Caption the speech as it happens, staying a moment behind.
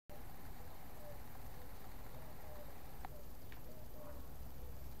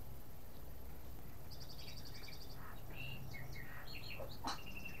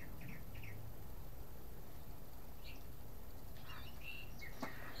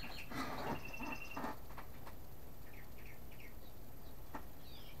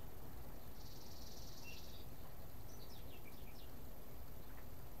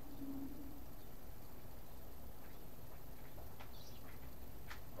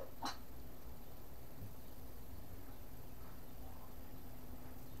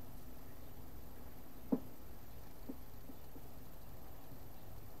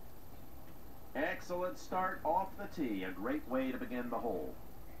Excellent start off the tee. A great way to begin the hole.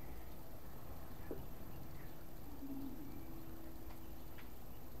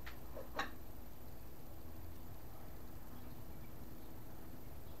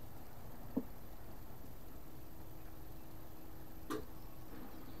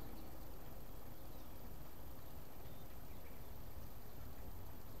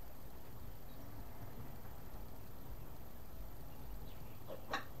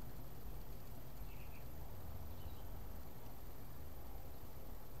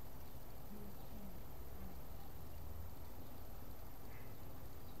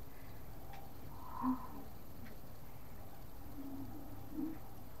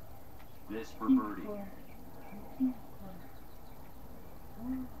 This for birdie.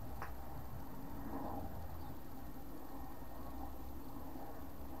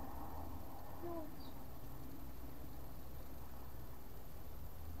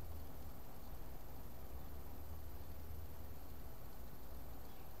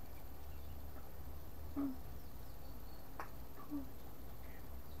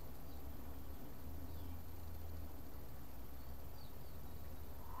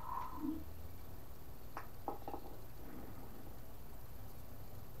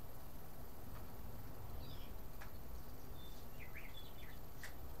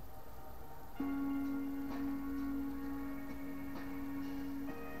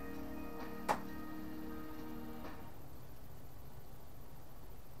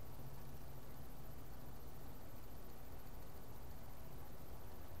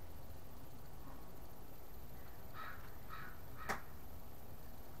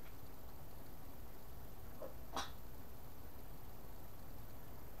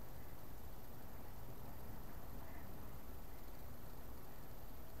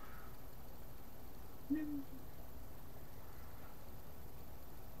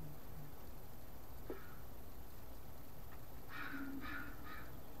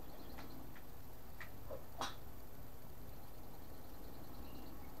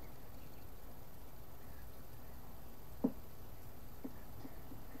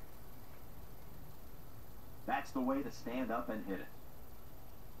 That's the way to stand up and hit it.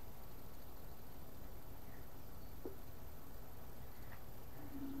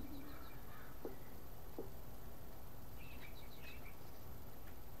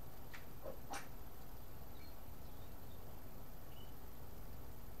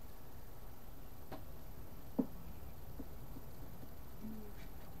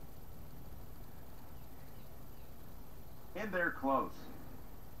 In there close.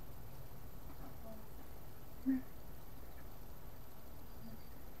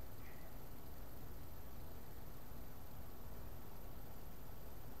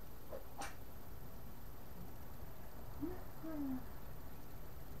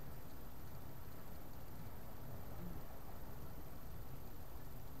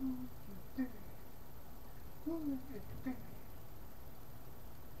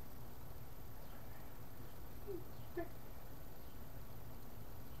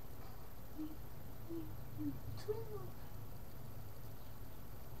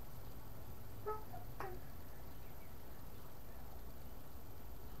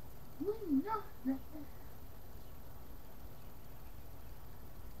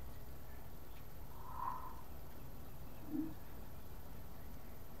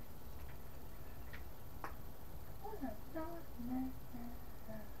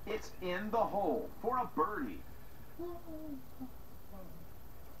 It's in the hole for a birdie.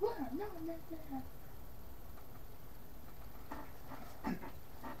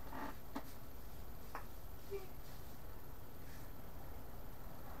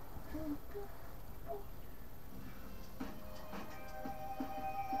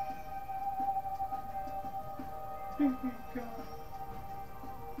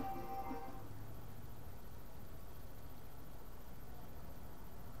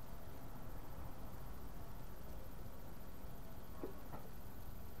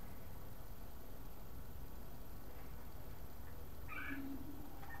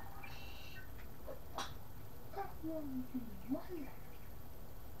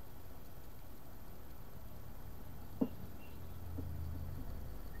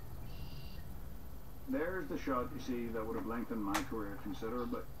 There's the shot, you see, that would have lengthened my career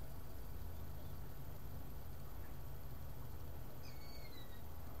considerably.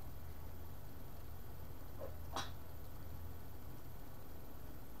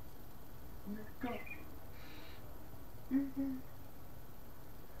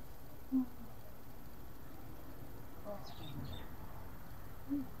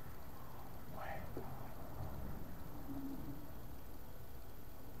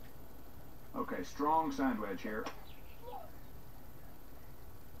 Okay, Okay, strong sand wedge here.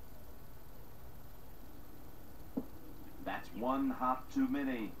 That's one hop too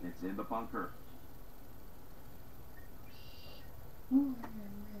many. It's in the bunker. You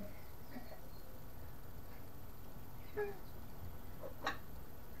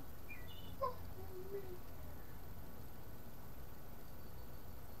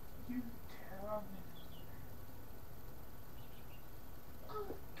tell me.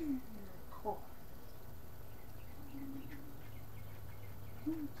 I'll give you a call.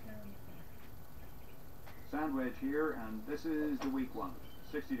 You tell me. Sand wedge here, and this is the weak one.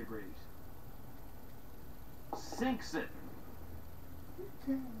 60 degrees. Sinks it. You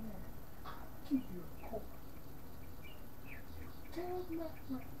tell me. I'll give you a call. Tell me.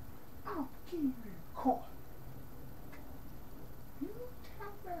 I'll give you a call. You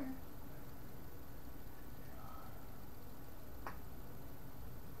tell me.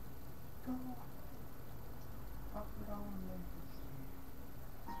 Go up and on there.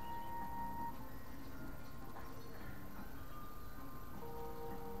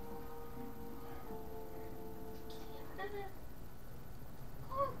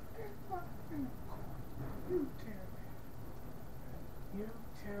 You tell me. You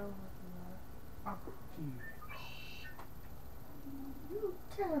tell me. I'll give you. You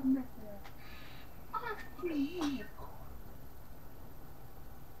tell me. I'll give you.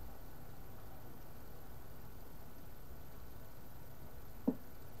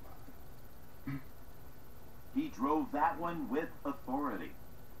 He drove that one with authority.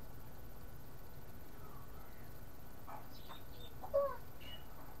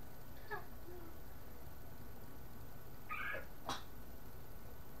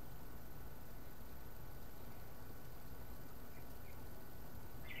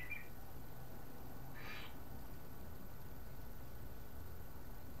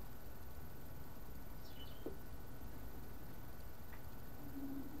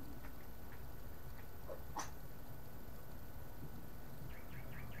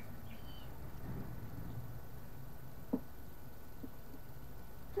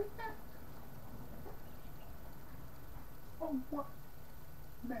 Oh, what?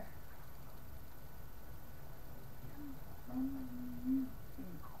 Man. You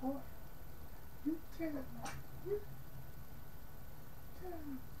in court. You tell me. You tell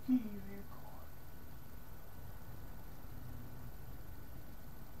me. He in court.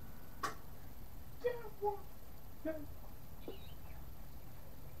 Tell what? Tell what?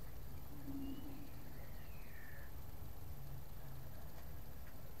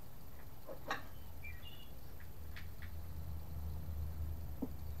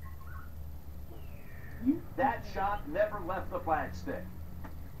 That shot never left the flagstick.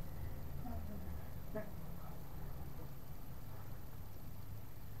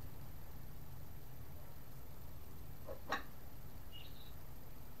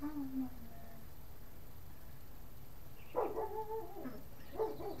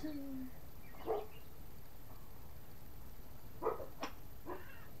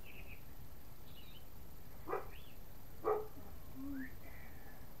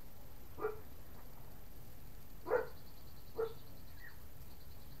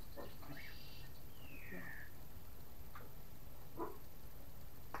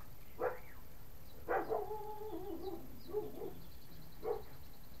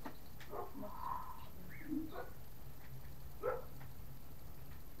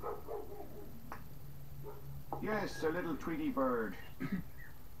 Yes, a little Tweety bird.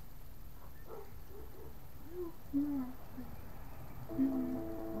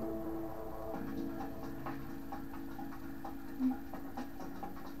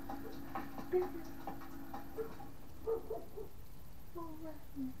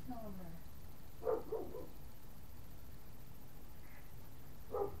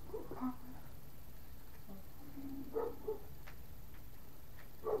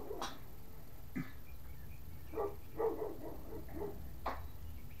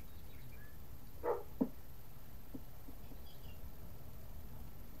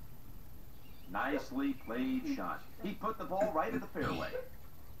 Nicely played shot. He put the ball right in the fairway.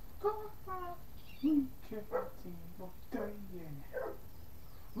 We can't see for 30 years now.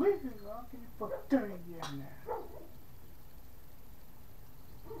 We've been rocking it for 30 years now.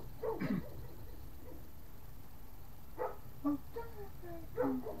 Oh,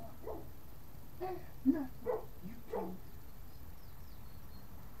 there's nothing you can.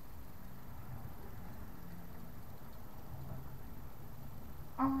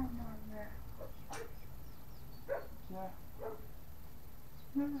 Oh, no, no. No.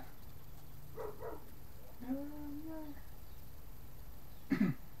 No. No, no.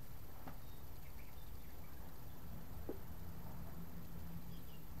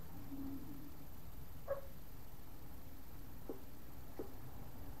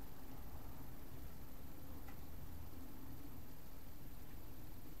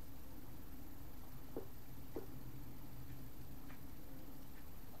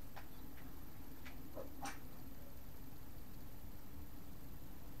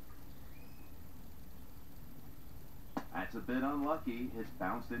 That's a bit unlucky. It's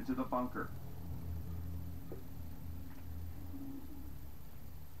bounced into the bunker.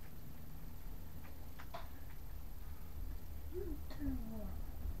 You tell what.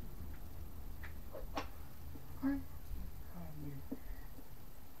 I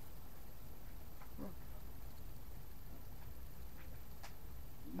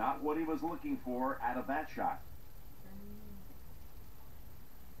Not what he was looking for out of that shot.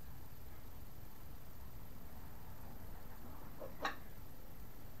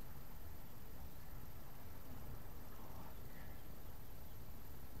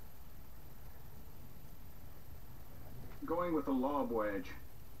 Going with a lob wedge.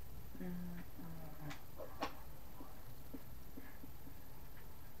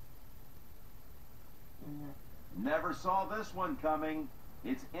 Never saw this one coming.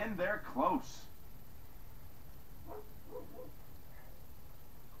 It's in there close.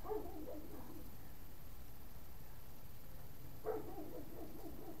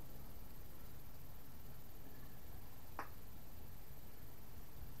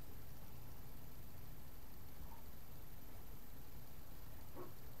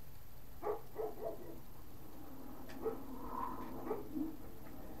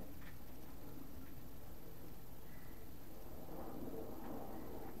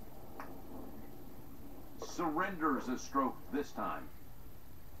 Surrenders a stroke this time.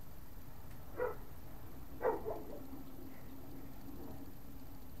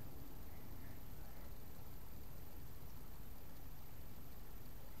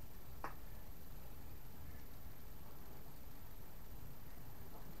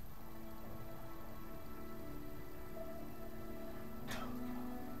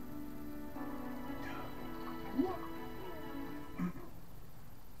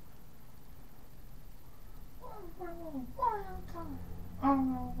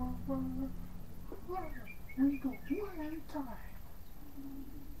 We go one at a time.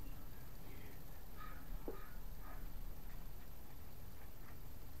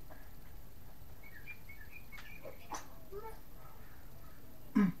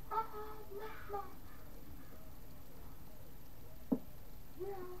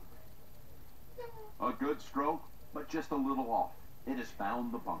 A good stroke, but just a little off. It has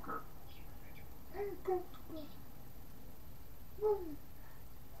found the bunker.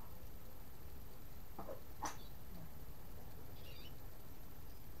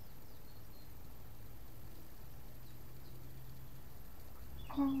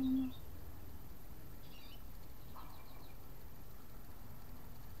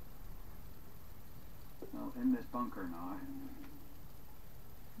 Well, in this bunker now.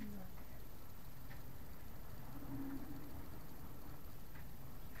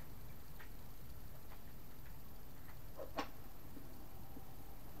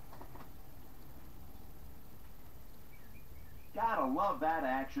 Gotta love that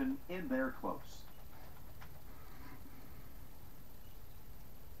action in there close.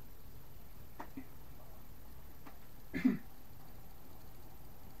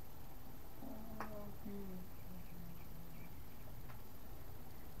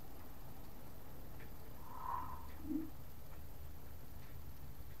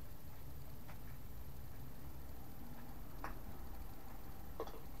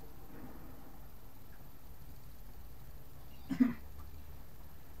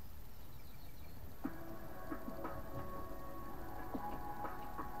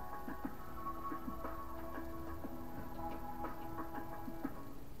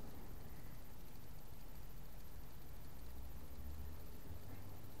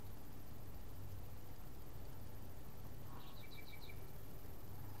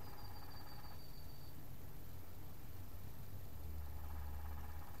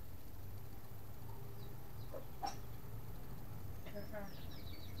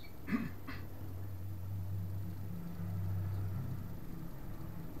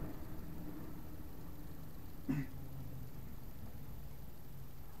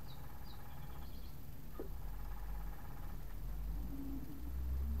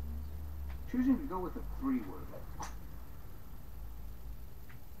 Choosing to go with a 3-wood.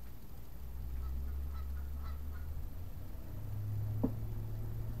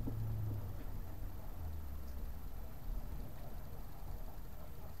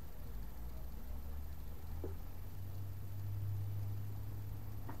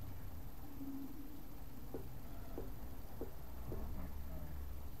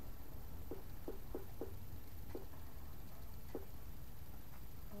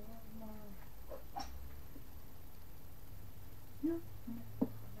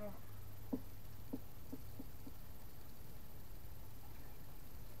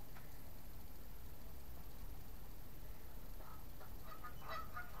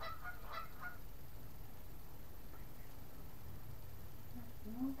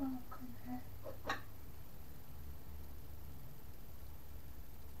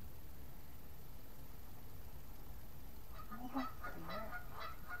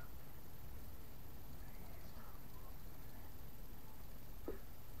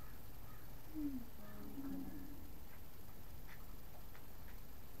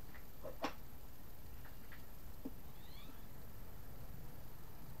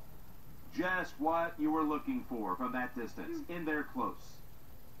 Just what you were looking for from that distance. In there close.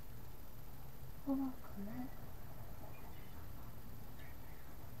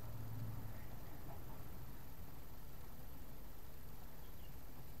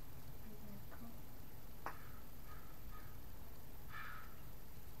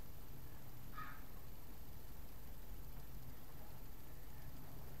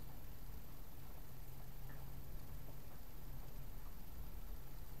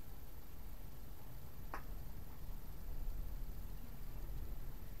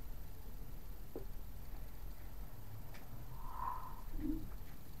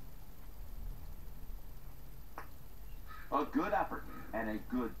 A good effort and a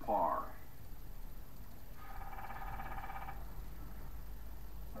good par.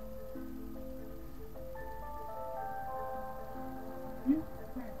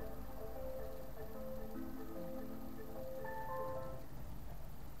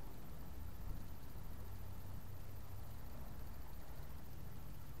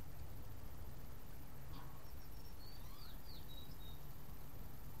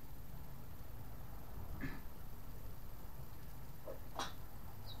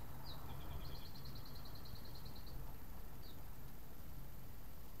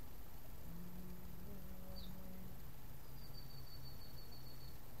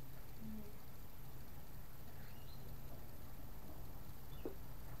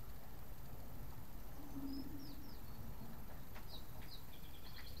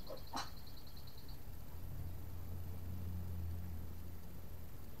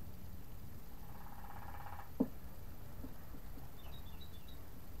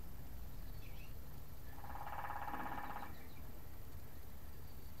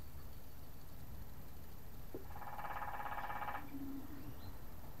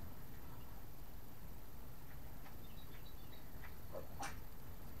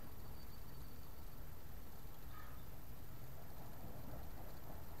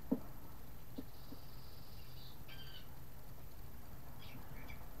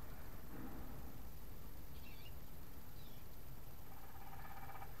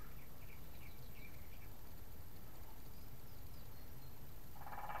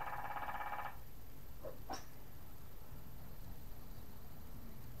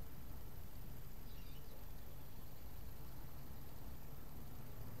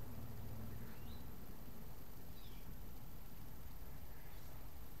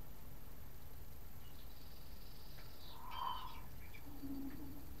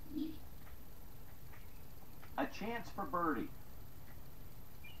 A chance for birdie.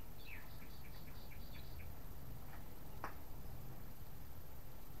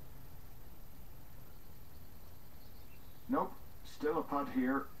 Nope, still a putt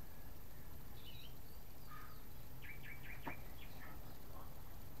here.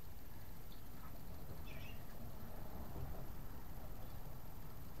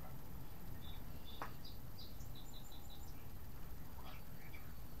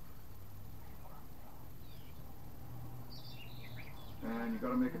 And you've got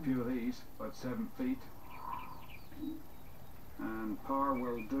to make a few of these, about 7 feet. And par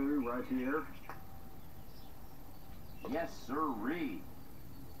will do right here. Yes, sirree.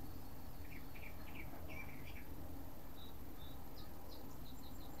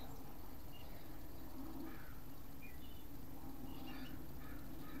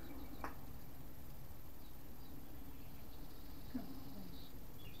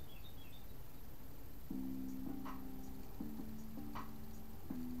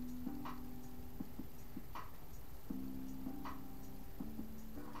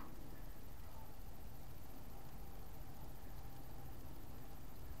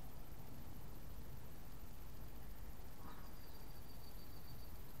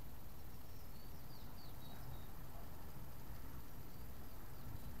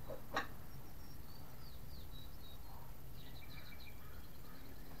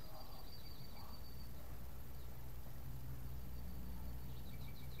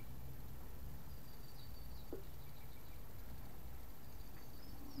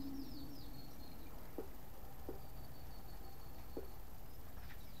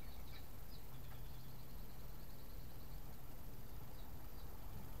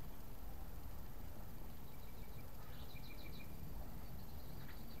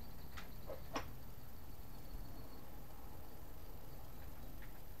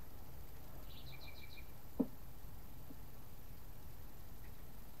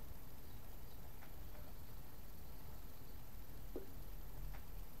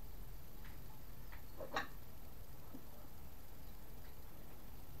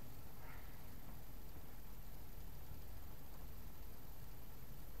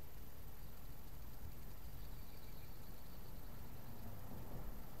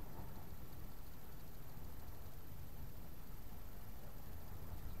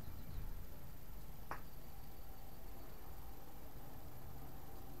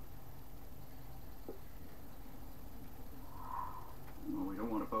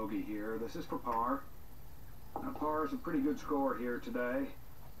 bogey here. This is for par. Now, par is a pretty good score here today.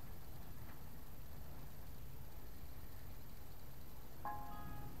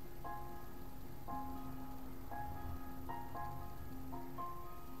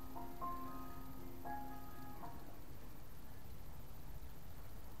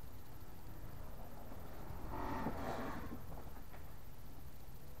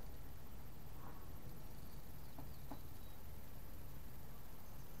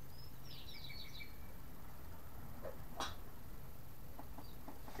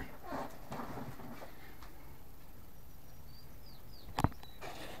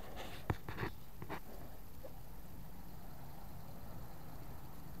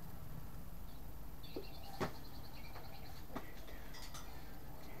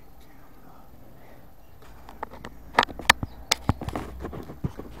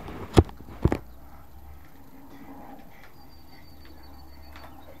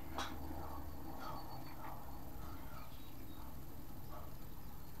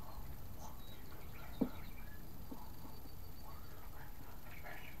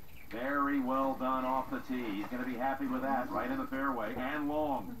 Very well done off the tee. He's going to be happy with that. Right in the fairway and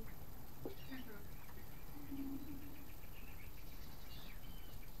long.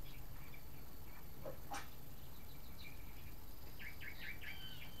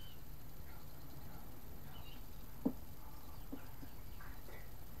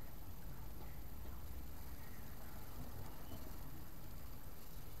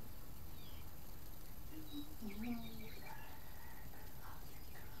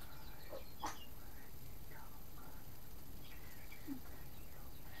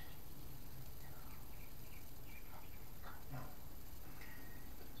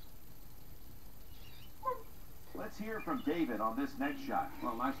 Let's hear from David on this next shot.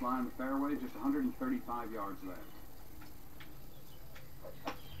 Well, nice line in the fairway, just 135 yards left.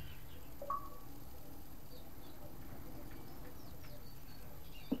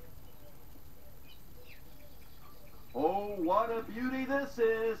 Oh, what a beauty this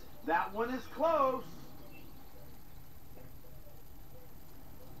is. That one is close.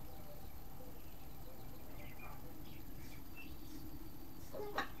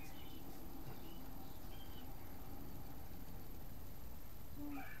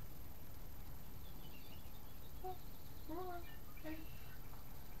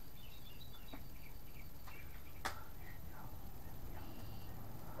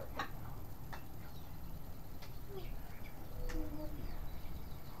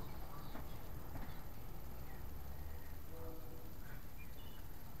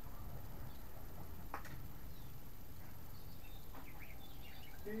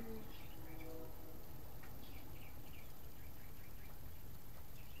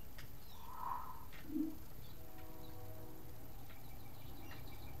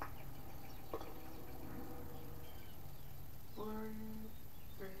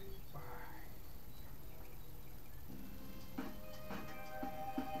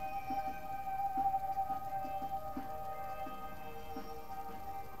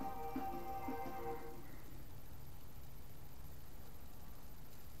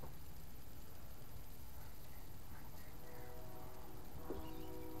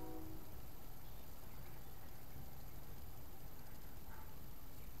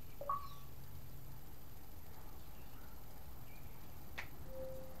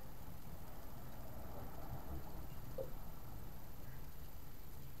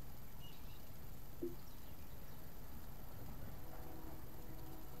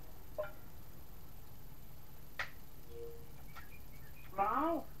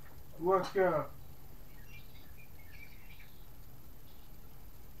 Now, what's up?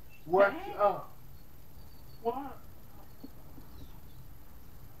 What's up? What?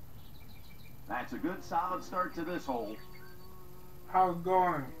 That's a good solid start to this hole. How's it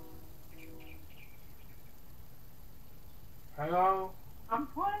going? Hello? I'm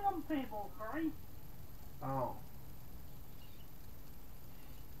playing on table 3. Oh.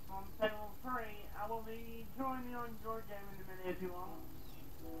 On table 3, I will be joining you on your game in a minute if you want.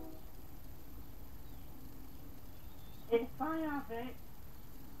 If I have it,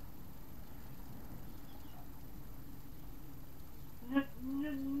 no,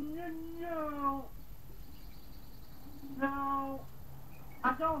 no,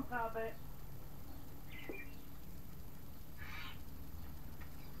 I don't have it.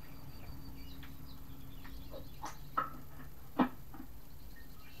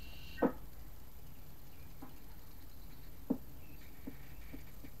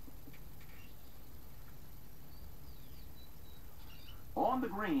 On the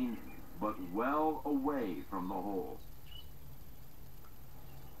green, but well away from the hole.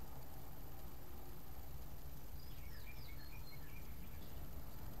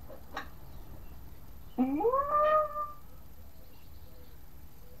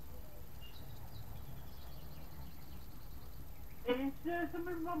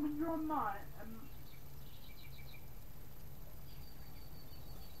 something wrong with your mind.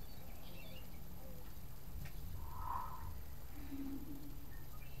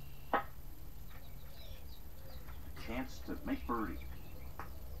 Chance to make birdie.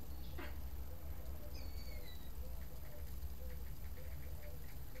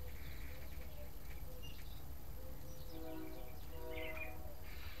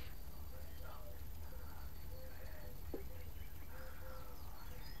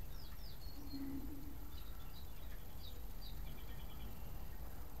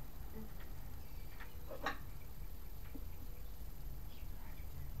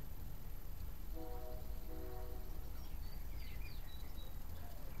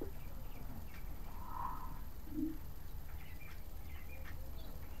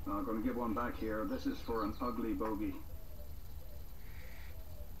 I'm going to give one back here. This is for an ugly bogey.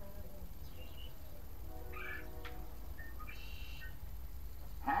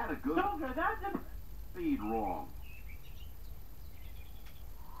 Had a good Soldier, that's a... speed wrong.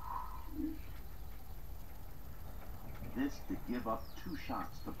 This to give up 2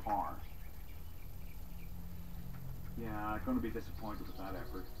 shots to par. Yeah, I'm going to be disappointed with that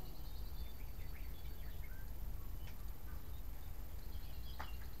effort.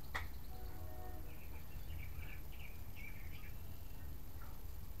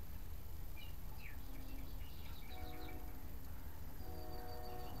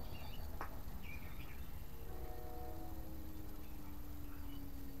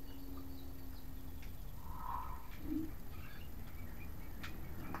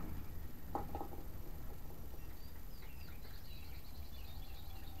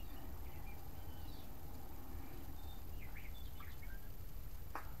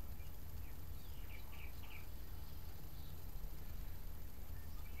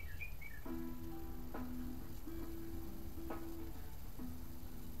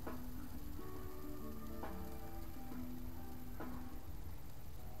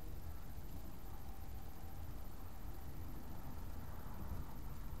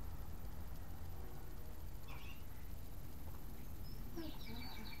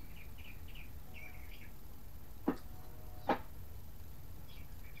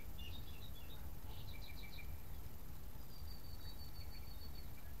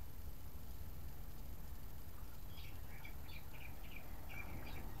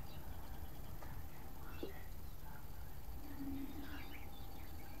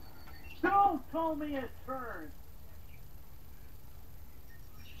 Don't call me a turd.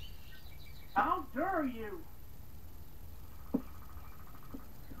 How dare you?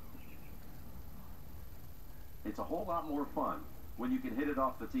 It's a whole lot more fun when you can hit it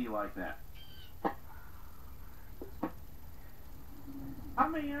off the tee like that.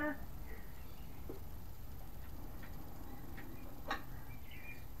 Come here.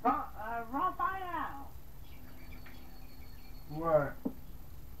 Raphael. What?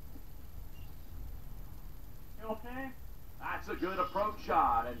 You okay? That's a good approach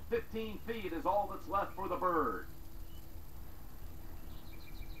shot, and 15 feet is all that's left for the bird.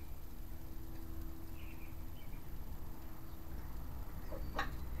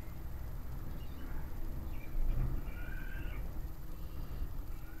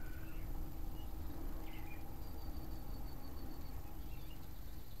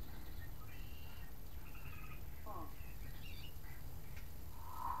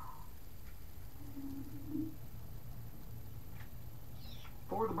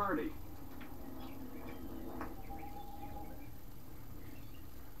 For the birdie.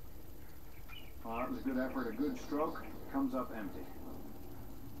 Oh, that was a good effort, a good stroke. Comes up empty.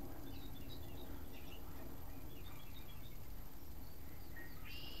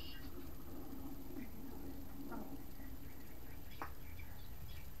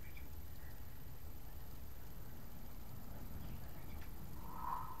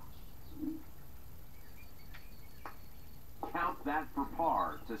 Count that for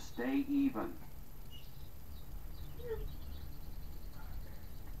par to stay even.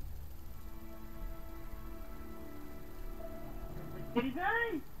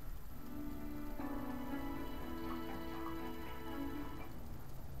 TV?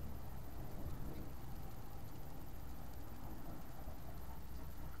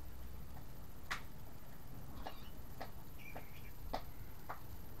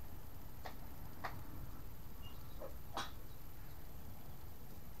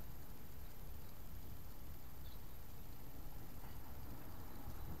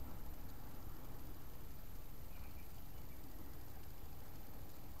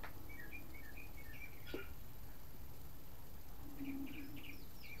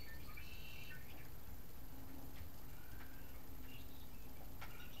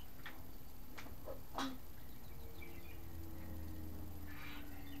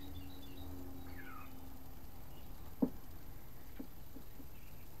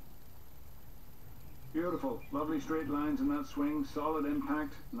 beautiful. Lovely straight lines in that swing, solid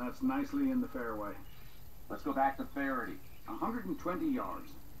impact, and that's nicely in the fairway. Let's go back to Faraday. 120 yards.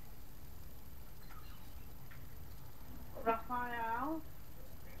 Raphael.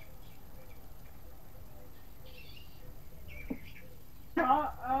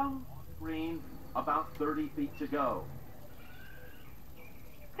 Green, about 30 feet to go.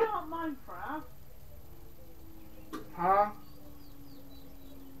 Got Minecraft. Huh?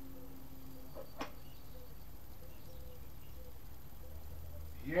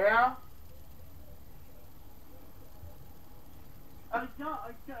 Yeah?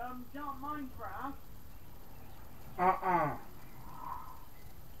 Got Minecraft.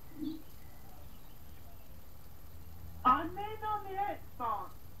 I'm in on the Xbox.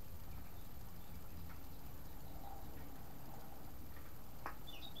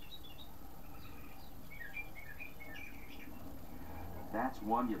 That's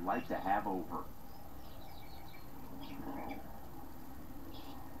one you'd like to have over.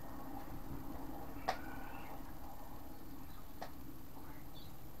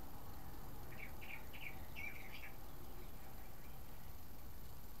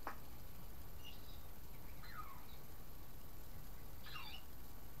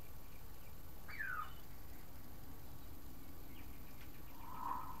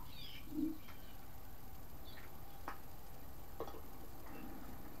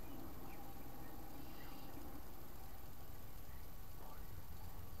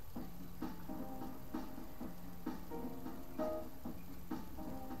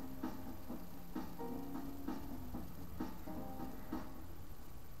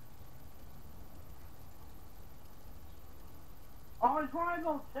 Oh, it's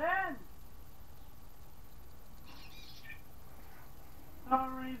rival 10.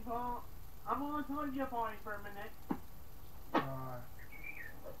 Sorry, but I'm gonna tell you boy for a minute.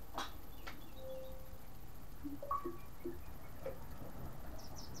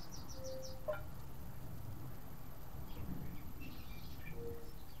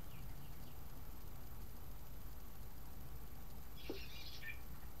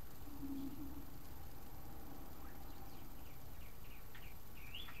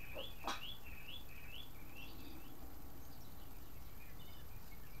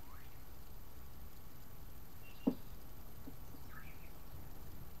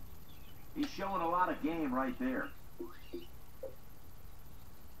 He's showing a lot of game right there.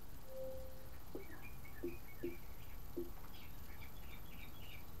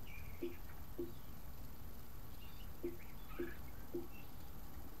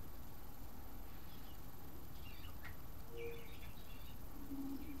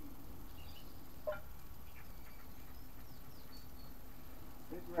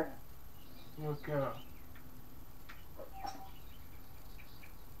 Look up.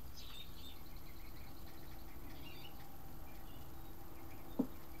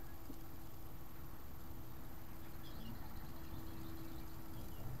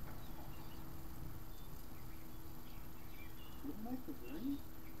 Didn't make the green?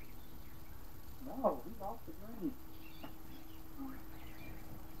 No, he's off the green.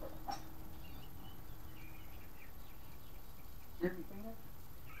 Jeremy Phoenix?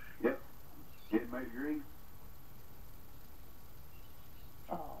 Yep. Didn't make green.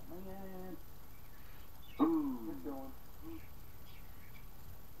 Oh, man. Ooh. Good going.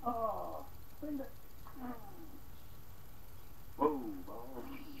 Oh, send it. Whoa, ball.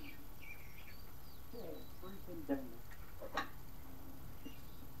 Yeah, freaking dang it.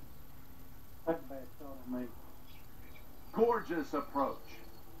 That's a bad shot on me. Gorgeous approach.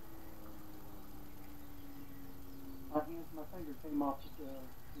 My finger came off the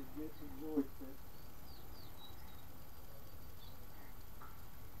joystick.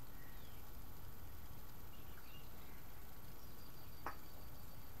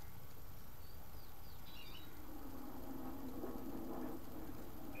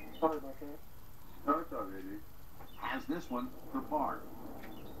 Sorry about that. No, it's all right, dude. Has this one for par.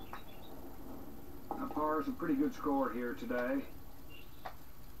 Now, par is a pretty good score here today.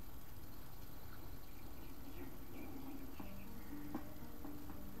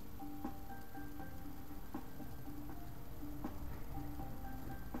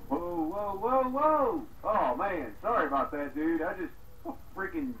 Whoa. Oh, man. Sorry about that, dude. I just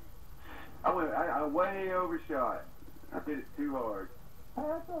freaking... I way overshot. I hit it too hard. Hey,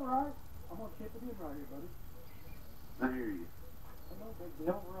 that's all right. I'm going to chip it in right here, buddy. I hear you. I know, big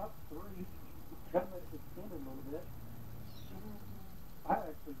deal. We're up 3. Got to make it extend a little bit. I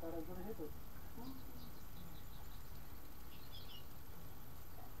actually thought I was going to hit it.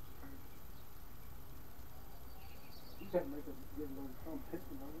 You got to make it get a little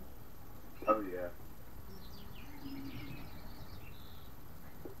competition, don't you? Oh, yeah.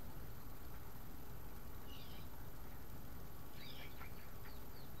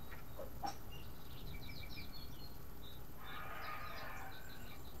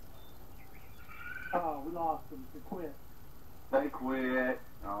 We lost them. They quit. They quit.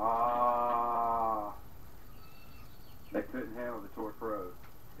 Ah. They couldn't handle the Tour Pro.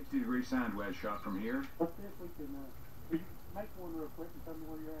 60-degree sand wedge shot from here. Let's see if we can make one real quick and tell me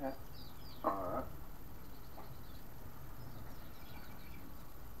where you're at. Alright.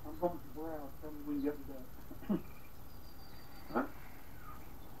 I'm going to browse. Tell me when you get to that. Huh?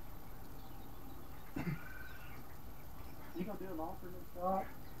 You gonna do an alternate shot?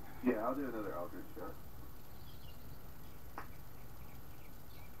 Yeah, I'll do another alternate shot.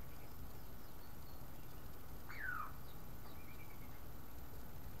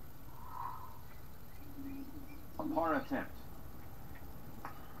 A par attempt.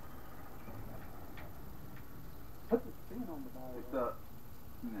 Put the spin on the ball. It's up.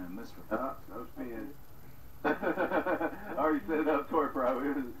 Yeah, missed with No spin. I already set it up Tour Pro.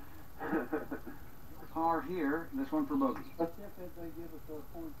 par here. This one for bogey. Let's see if they give us a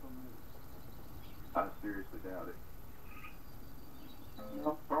point from this. I seriously doubt it.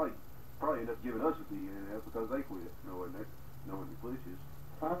 Probably end up giving us a DNF because they quit. Knowing the glitches.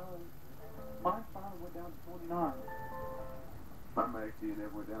 Mine finally went down to 29. My max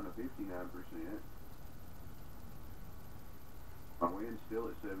DNF went down to 59%. My win's still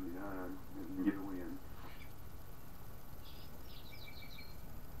at 79. Didn't get a win.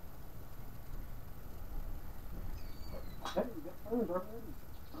 Hey, we got third already.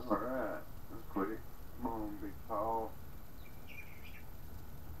 Alright. That's quick. Come on, Big Paul.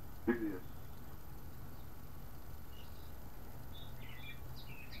 Do this.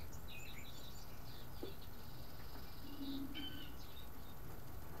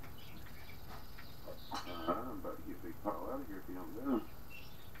 I'm about to get Big Paul out of here if he don't do it.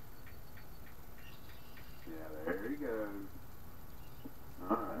 Yeah, there he goes.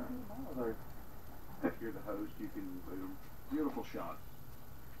 Alright. If you're the host, you can boom. Beautiful shot.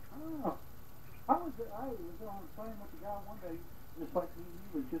 Oh. I was on playing with the guy one day, just like me and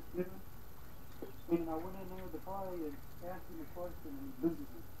you was just doing. And I went in there to play and asked him a question and he booted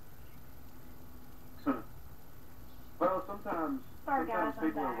me. Well, sometimes Sorry, guys, I'm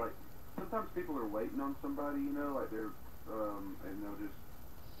people are back. sometimes people are waiting on somebody, you know, like they're and they'll just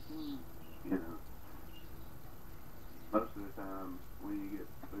you know. Most of the time when you get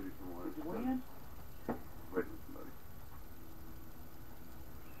booted from one, Did you win? waiting on somebody.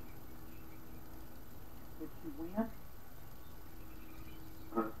 Did she win?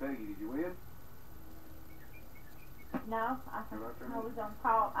 Peggy, did you win? No, I was on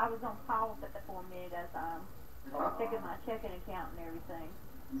call. I was on call at the 4 minute as I was checking my checking account and everything.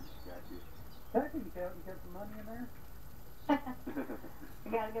 Gotcha. Checking account, you got some money in there? I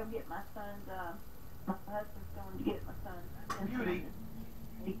gotta go get my son's. My husband's going to get my son's. Beauty.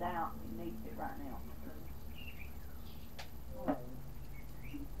 He's out. He needs it right now. Oh.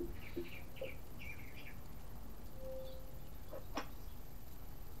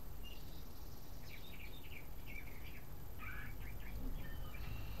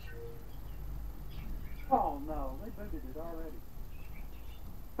 Oh no, they booted it already.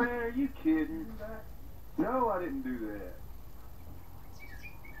 Man, are you kidding? Do that? No, I didn't do that.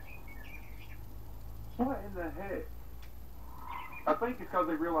 What in the heck? I think it's because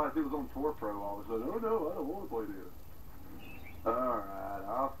they realized it was on Tour Pro all of a sudden. Oh no, I don't want to play this. Alright,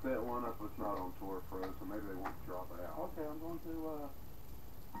 I'll set one up if it's not on Tour Pro, so maybe they won't drop out. Okay, I'm going to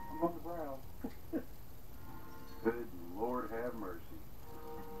browse. Good Lord have mercy.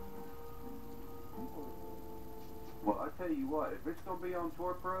 Well, I tell you what, if it's going to be on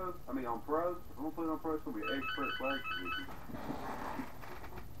Tour Pro, I mean on Pro, if I'm going to put it on Pro, it's going to be an expert flag position.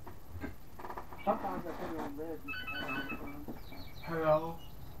 Sometimes I put it on red just to have it fun. Hello.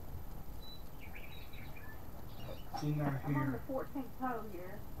 She's not I'm on here. the 14th hole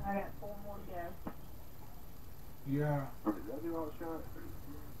here. I got 4 more to go. Yeah. Did I do all the shots?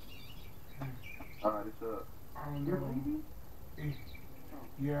 Alright, it's up. I don't You're know. leaving?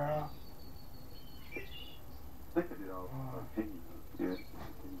 Yeah. I think I did all the teams. Yeah.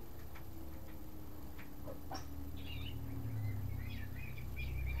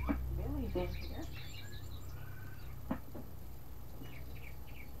 Billy's in here.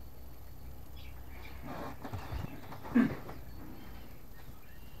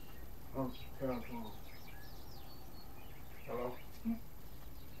 Oh, telephone. Hello?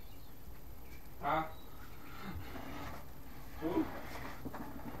 Huh? Who?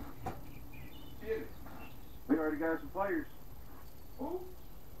 Kid. We already got some players. Who?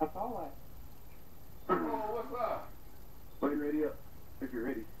 That's all Oh, what's up? Play ready up, if you're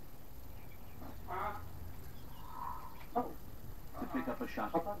ready. Huh? Oh, To pick up a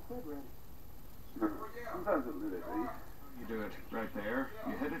shot. I thought it said ready. Sometimes it'll do that, baby. You do it right there.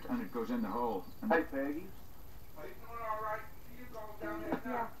 You hit it and it goes in the hole. And Hey, Peggy. Are you doing all right? You going down there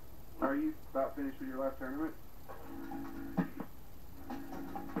now? Yeah. Are you about finished with your last tournament?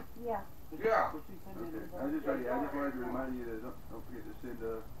 Yeah. Yeah. Did she send me an Okay. invite? I just wanted to remind you that don't forget to send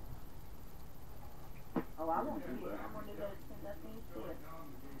Oh, I won't see it. I'm gonna go send us these shit.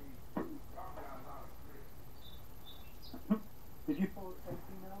 Did you pull 18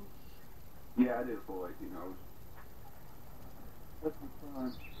 hours? Yeah, I did a full 18 hours. That's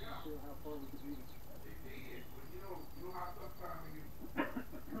fun. See how far we could get.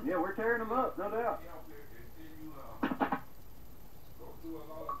 Yeah, we're tearing them up, no doubt.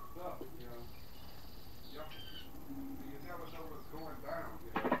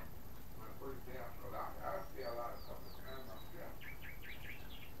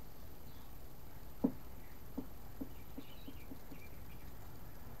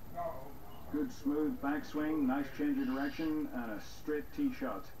 good smooth backswing, nice change of direction, and a straight tee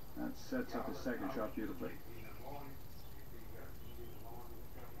shot. That sets up his second shot beautifully.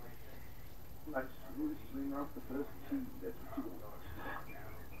 Nice smooth swing off the first tee. That's what you want.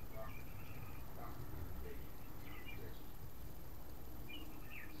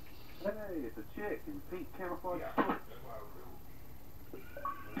 Hey, it's a chick in pink camouflage shorts.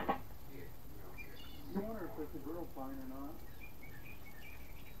 You wonder if it's a girl playing or not.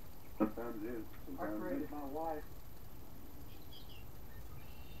 Sometimes it is. I Sometimes it traded is. my wife.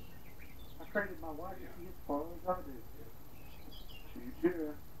 I traded my wife to see as far as I do. She's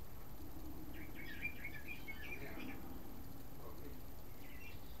here.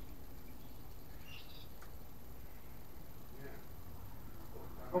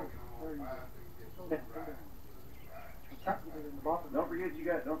 Oh, there you go. Go down, go down. I'm trying to get it in the bottom. Don't forget you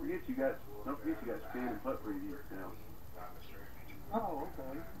got spin and putt preview now. Oh,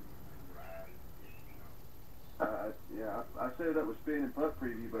 okay. Yeah, I set it up with spin and putt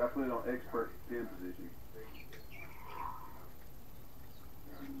preview, but I put it on expert pin position.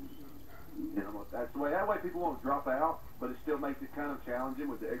 You know, that's the way. That way people won't drop out, but it still makes it kind of challenging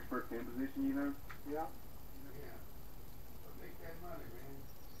with the expert pin position. You know. Yeah.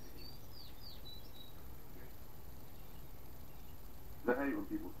 I hate when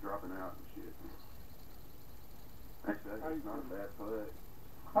people's dropping out and shit. Actually, that's not a bad putt.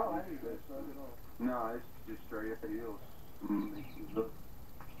 Oh, I didn't get that at all. No, it's just straight up the heels.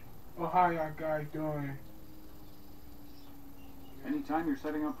 Well, how y'all guys doing? Anytime you're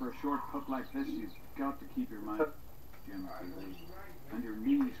setting up for a short putt like this, you've got to keep your mind, Jim, and your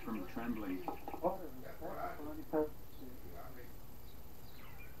knees from trembling. Oh, that's a funny post.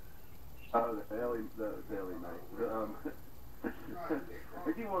 Oh, the Ellie mate. I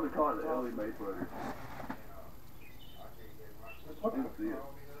think you want to call it the Ellie Mae putter. It's the,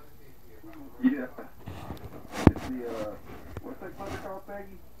 yeah. It's the, what's that putter called,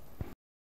 Peggy?